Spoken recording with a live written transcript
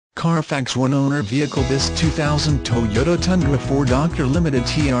Carfax one-owner vehicle. This 2000 Toyota Tundra 4-Doctor Limited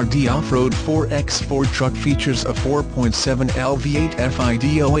TRD Off-Road 4x4 truck features a 4.7L V8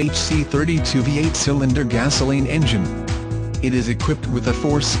 FIDOHC 32 V8 cylinder gasoline engine. It is equipped with a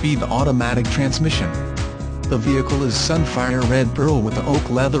 4-speed automatic transmission. The vehicle is Sunfire Red Pearl with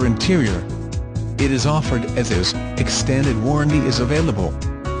oak leather interior. It is offered as is, extended warranty is available.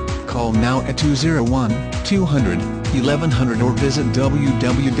 Call now at 201-200-1100 or visit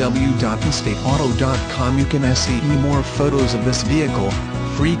www.instateauto.com. You can see more photos of this vehicle,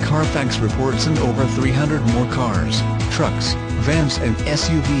 free Carfax reports and over 300 more cars, trucks, vans and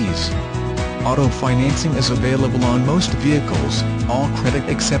SUVs. Auto financing is available on most vehicles, all credit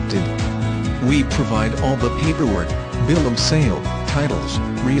accepted. We provide all the paperwork, bill of sale, titles,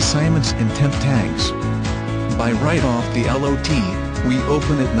 reassignments and temp tags. Buy right off the LOT. We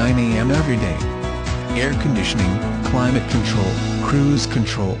open at 9 a.m. every day. Air conditioning, climate control, cruise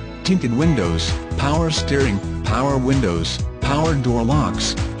control, tinted windows, power steering, power windows, power door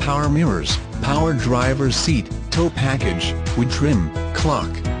locks, power mirrors, power driver's seat, tow package, wood trim,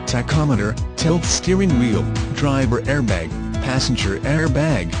 clock, tachometer, tilt steering wheel, driver airbag, passenger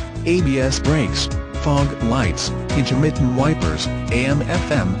airbag, ABS brakes, fog lights, intermittent wipers,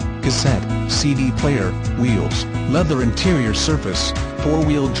 AM/FM, cassette, CD player, wheels, leather interior surface,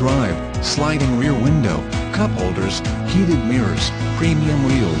 4-wheel drive, sliding rear window, cup holders, heated mirrors, premium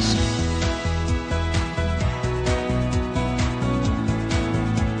wheels.